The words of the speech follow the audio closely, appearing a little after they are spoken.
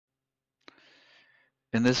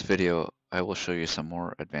In this video, I will show you some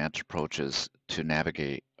more advanced approaches to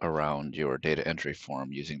navigate around your data entry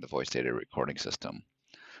form using the voice data recording system.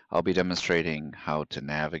 I'll be demonstrating how to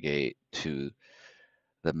navigate to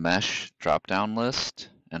the mesh drop-down list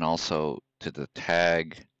and also to the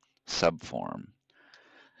tag subform.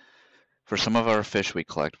 For some of our fish we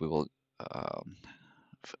collect, we will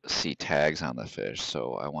see tags on the fish,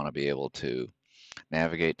 so I want to be able to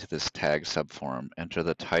navigate to this tag subform, enter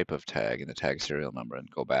the type of tag and the tag serial number, and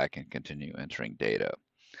go back and continue entering data.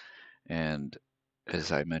 And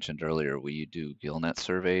as I mentioned earlier, we do gillnet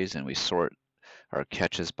surveys and we sort our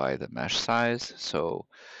catches by the mesh size. So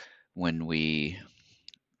when we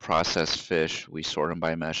process fish, we sort them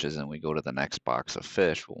by meshes and we go to the next box of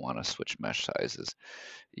fish, we'll want to switch mesh sizes.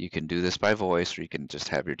 You can do this by voice, or you can just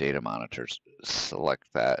have your data monitors select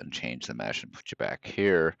that and change the mesh and put you back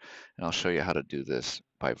here. And I'll show you how to do this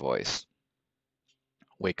by voice.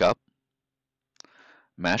 Wake up,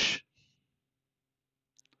 mesh,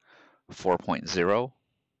 4.0,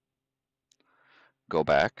 go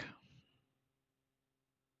back,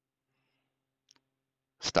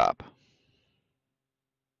 stop.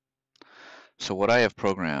 So what I have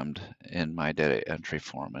programmed in my data entry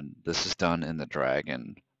form, and this is done in the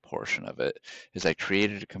Dragon portion of it, is I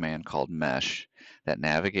created a command called mesh that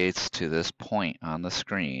navigates to this point on the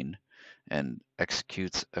screen and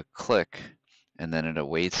executes a click, and then it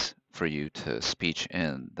awaits for you to speech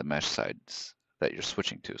in the mesh size that you're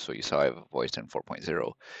switching to. So you saw I have a voice in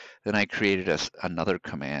 4.0. Then I created another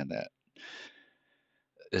command that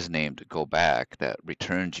is named go back that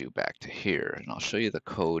returns you back to here, and I'll show you the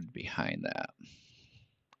code behind that.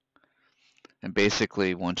 And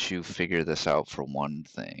basically, once you figure this out for one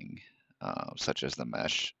thing, such as the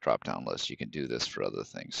mesh drop-down list, you can do this for other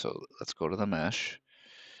things. So let's go to the mesh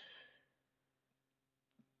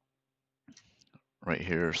right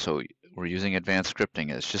here. So we're using advanced scripting.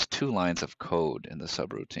 It's just 2 lines of code in the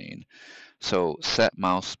subroutine. So set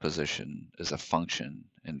mouse position is a function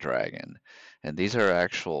in Dragon, and these are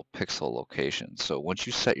actual pixel locations. So once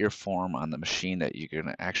you set your form on the machine that you're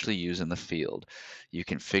going to actually use in the field, you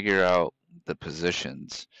can figure out the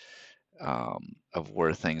positions of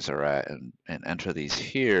where things are at and enter these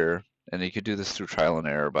here. And you could do this through trial and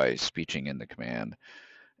error by speeching in the command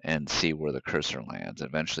and see where the cursor lands.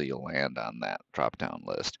 Eventually you'll land on that drop-down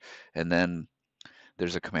list. And then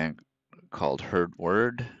there's a command called heard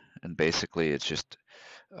word, and basically it's just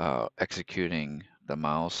executing the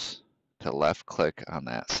mouse to left click on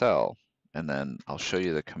that cell. And then I'll show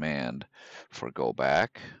you the command for go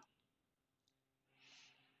back.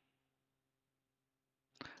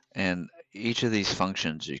 And each of these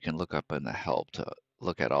functions you can look up in the help to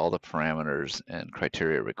look at all the parameters and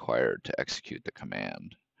criteria required to execute the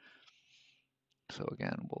command. So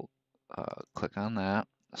again, we'll click on that.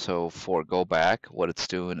 So for go back, what it's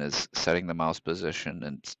doing is setting the mouse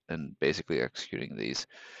position and basically executing these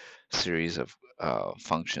series of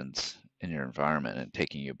functions in your environment and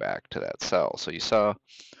taking you back to that cell. So you saw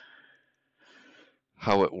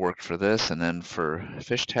how it worked for this, and then for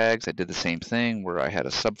fish tags I did the same thing where I had a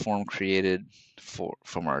subform created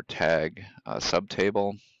from our tag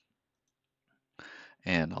subtable,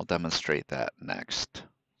 and I'll demonstrate that next.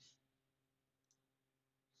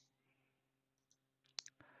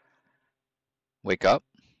 Wake up,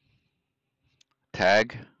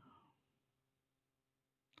 tag,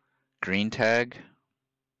 green tag,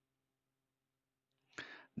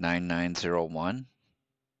 9901,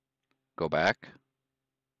 go back,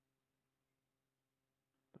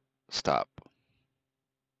 stop.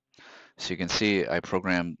 So you can see I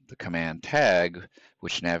programmed the command tag,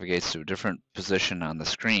 which navigates to a different position on the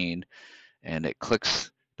screen, and it clicks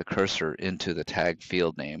the cursor into the tag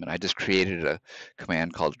field name. And I just created a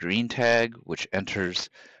command called green tag, which enters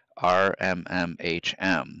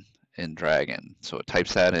RMMHM in Dragon. So it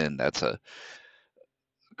types that in. That's a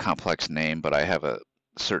complex name, but I have a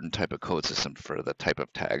certain type of code system for the type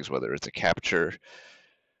of tags, whether it's a capture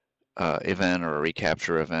event or a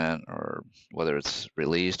recapture event, or whether it's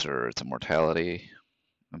released or it's a mortality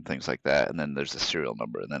and things like that. And then there's a serial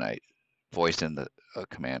number, and then I voiced in the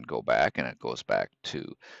command go back, and it goes back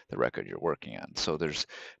to the record you're working on. So there's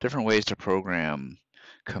different ways to program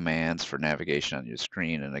commands for navigation on your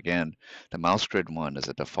screen. And again, the mouse grid one is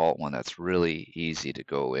a default one that's really easy to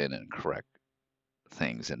go in and correct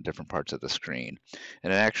things in different parts of the screen.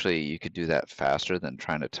 And actually you could do that faster than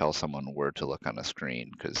trying to tell someone where to look on a screen,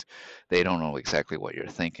 because they don't know exactly what you're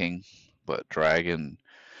thinking, but Dragon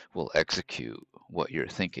will execute what you're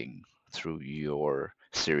thinking through your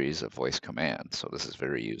series of voice commands. So this is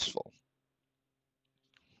very useful.